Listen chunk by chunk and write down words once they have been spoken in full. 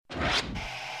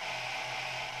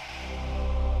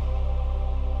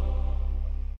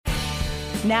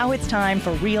Now it's time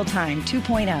for Real Time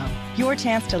 2.0, your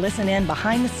chance to listen in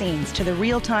behind the scenes to the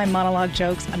real-time monologue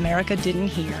jokes America didn't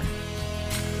hear.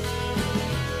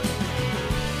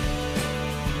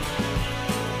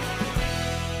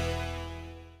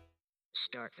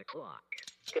 Start the clock.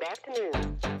 Good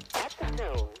afternoon. At the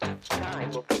tone, time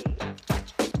will be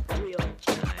Real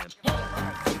time.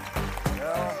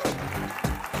 Well,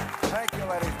 thank you,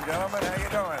 ladies and gentlemen. How you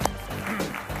doing?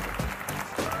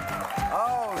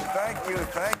 Oh, thank you.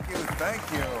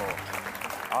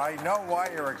 I know why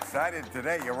you're excited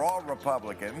today. You're all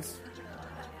Republicans.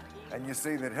 And you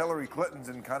see that Hillary Clinton's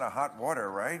in kind of hot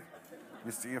water, right?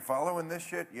 You following this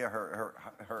shit? Yeah,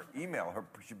 her email,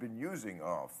 she's been using,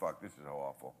 oh, fuck, this is so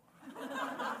awful.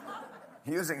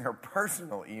 Using her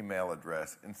personal email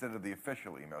address instead of the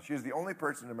official email. She is the only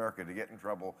person in America to get in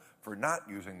trouble for not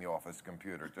using the office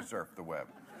computer to surf the web.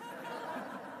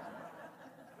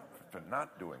 For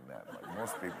not doing that, like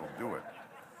most people do it.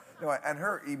 No, and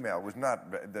her email was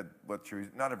not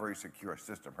not a very secure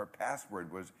system. Her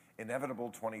password was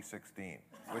Inevitable 2016,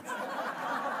 which...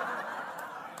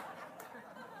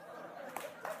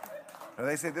 Now,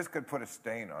 they say this could put a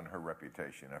stain on her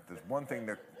reputation. If there's one thing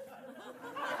that...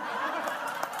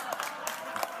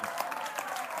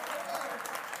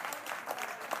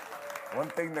 One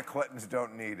thing the Clintons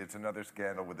don't need, it's another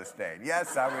scandal with a stain.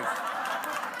 Yes, I was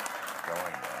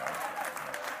going there.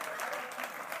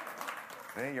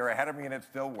 See, you're ahead of me and it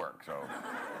still works. So.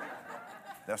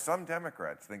 Now, some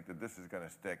Democrats think that this is going to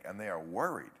stick, and they are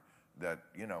worried that,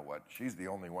 you know what, she's the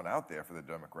only one out there for the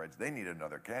Democrats. They need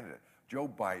another candidate. Joe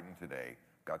Biden today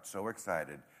got so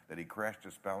excited that he crashed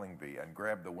a spelling bee and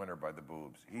grabbed the winner by the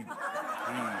boobs.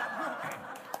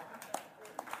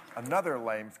 Another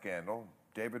lame scandal.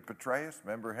 David Petraeus,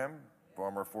 remember him?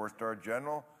 Former four-star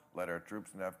general, led our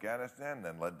troops in Afghanistan,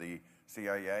 then led the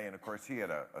CIA, and of course he had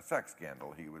a sex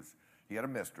scandal. He had a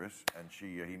mistress, and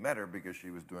he met her because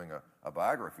she was doing a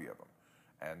biography of him.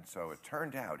 And so it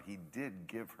turned out he did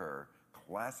give her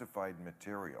classified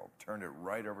material, turned it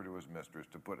right over to his mistress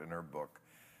to put in her book.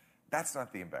 That's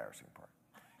not the embarrassing part.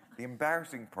 The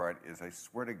embarrassing part is, I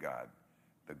swear to God,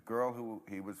 the girl who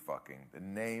he was fucking, the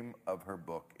name of her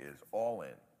book is All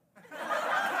In.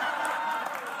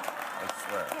 I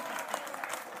swear.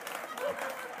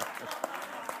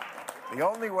 The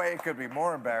only way it could be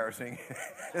more embarrassing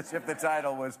is if the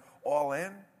title was All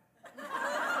In.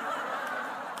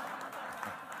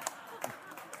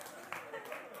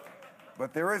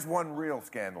 But there is one real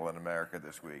scandal in America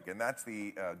this week, and that's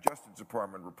the Justice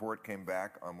Department report came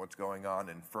back on what's going on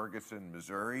in Ferguson,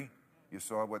 Missouri. You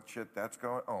saw what shit that's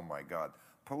going? Oh, my God.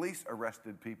 Police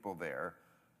arrested people there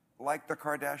like the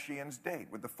Kardashians' date,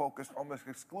 with the focus almost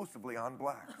exclusively on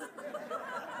blacks.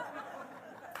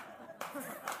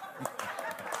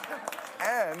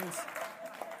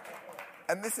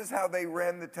 And this is how they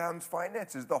ran the town's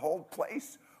finances. The whole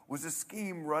place was a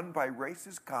scheme run by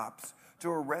racist cops to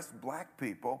arrest black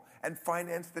people and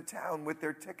finance the town with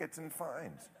their tickets and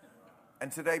fines.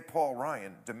 And today, Paul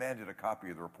Ryan demanded a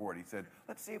copy of the report. He said,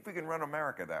 let's see if we can run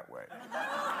America that way.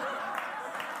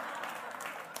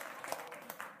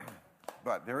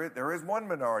 But there is one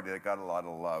minority that got a lot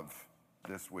of love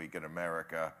this week in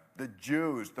America. The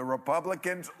Jews. The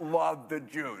Republicans love the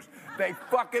Jews. They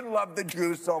fucking love the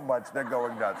Jews so much, they're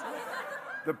going nuts.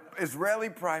 The Israeli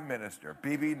Prime Minister,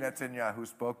 Bibi Netanyahu,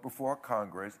 spoke before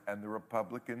Congress, and the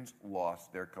Republicans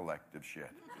lost their collective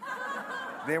shit.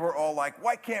 They were all like,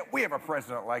 why can't we have a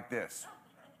president like this?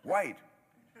 White.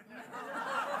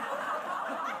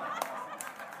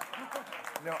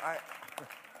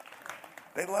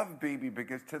 They love Bibi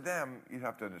because to them, you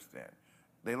have to understand,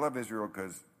 they love Israel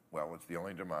because, well, it's the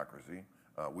only democracy.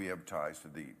 We have ties to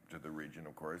the region,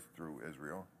 of course, through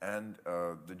Israel. And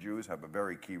the Jews have a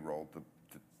very key role to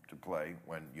play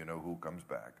when you know who comes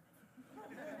back.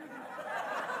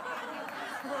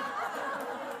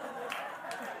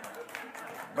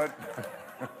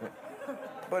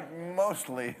 But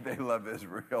mostly they love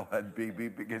Israel and Bibi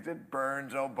because it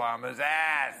burns Obama's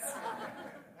ass.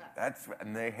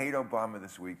 And they hate Obama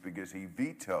this week because he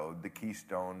vetoed the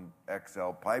Keystone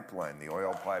XL pipeline, the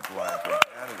oil pipeline from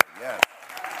Canada. Yes.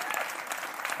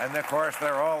 And of course,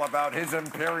 they're all about his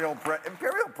imperial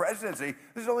presidency.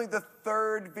 This is only the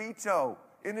third veto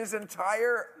in his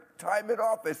entire time in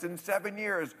office. In 7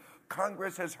 years,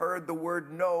 Congress has heard the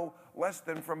word no less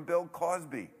than from Bill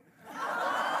Cosby.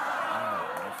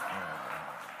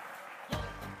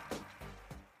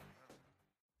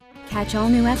 Catch all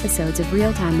new episodes of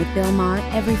Real Time with Bill Maher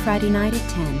every Friday night at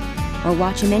 10, or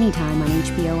watch him anytime on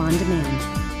HBO On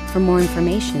Demand. For more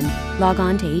information, log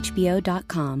on to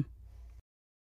HBO.com.